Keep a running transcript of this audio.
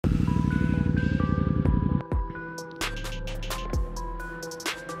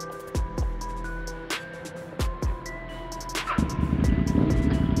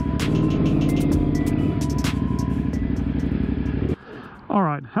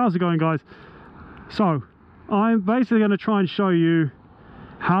Alright, how's it going, guys? So I'm basically going to try and show you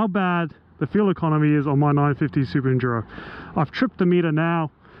how bad the fuel economy is on my 950 Super Enduro. I've tripped the meter now.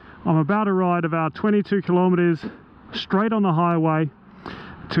 I'm about to ride about 22 kilometers straight on the highway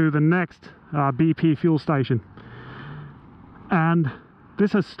to the next BP fuel station, and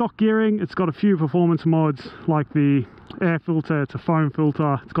this has stock gearing. It's got a few performance mods like the air filter to foam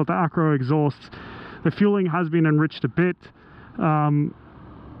filter. It's got the acro exhausts. The fueling has been enriched a bit,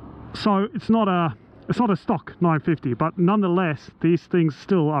 so it's not a stock 950, but nonetheless these things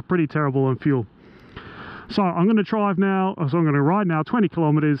still are pretty terrible on fuel. So I'm going to drive now, so I'm going to ride now 20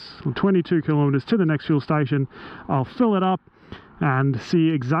 kilometers or 22 kilometers to the next fuel station. I'll fill it up and see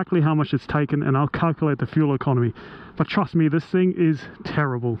exactly how much it's taken, and I'll calculate the fuel economy. But trust me, this thing is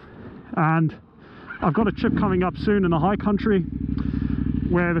terrible. And I've got a trip coming up soon in the high country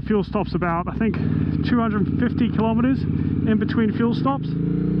where the fuel stops about, I think, 250 kilometers in between fuel stops.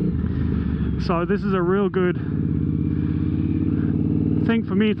 So this is a real good thing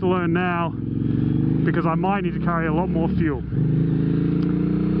for me to learn now, because I might need to carry a lot more fuel.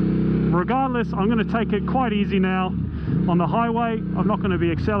 Regardless, I'm going to take it quite easy now on the highway. I'm not going to be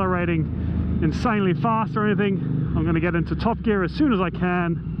accelerating insanely fast or anything. I'm going to get into top gear as soon as I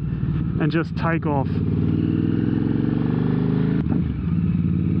can and just take off.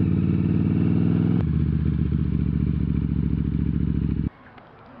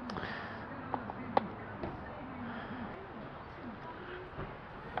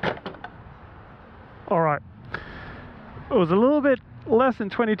 Alright, it was a little bit less than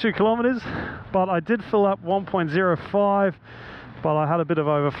 22 kilometers, but I did fill up 1.05, but I had a bit of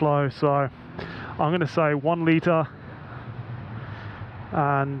overflow, so I'm going to say 1 litre,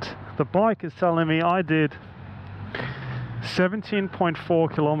 and the bike is telling me I did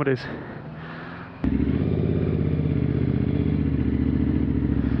 17.4 kilometers.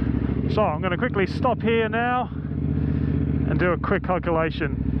 So I'm going to quickly stop here now and do a quick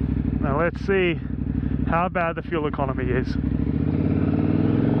calculation. Now let's see how bad the fuel economy is.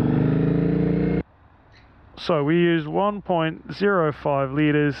 So we used 1.05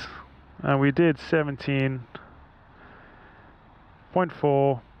 litres and we did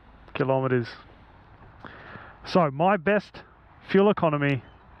 17.4 kilometers. So my best fuel economy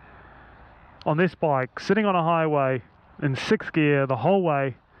on this bike, sitting on a highway in 6th gear the whole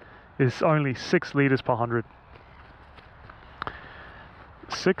way, is only 6 litres per 100.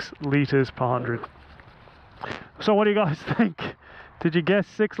 6 litres per 100. So what do you guys think? Did you guess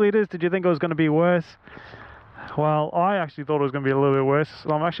 6 litres? Did you think it was going to be worse? Well, I actually thought it was going to be a little bit worse,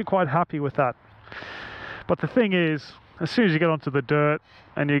 so I'm actually quite happy with that. But the thing is, as soon as you get onto the dirt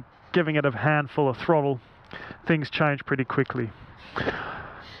and you're giving it a handful of throttle, things change pretty quickly.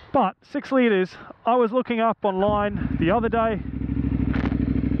 But 6 litres, I was looking up online the other day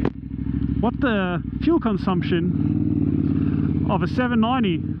what the fuel consumption of a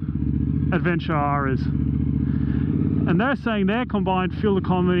 790 Adventure R is. And they're saying their combined fuel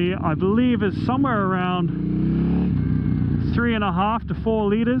economy, I believe, is somewhere around 3.5 to 4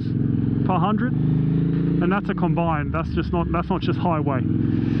 litres per 100, and that's a combined. That's not just highway,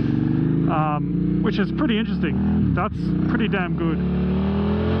 which is pretty interesting. That's pretty damn good.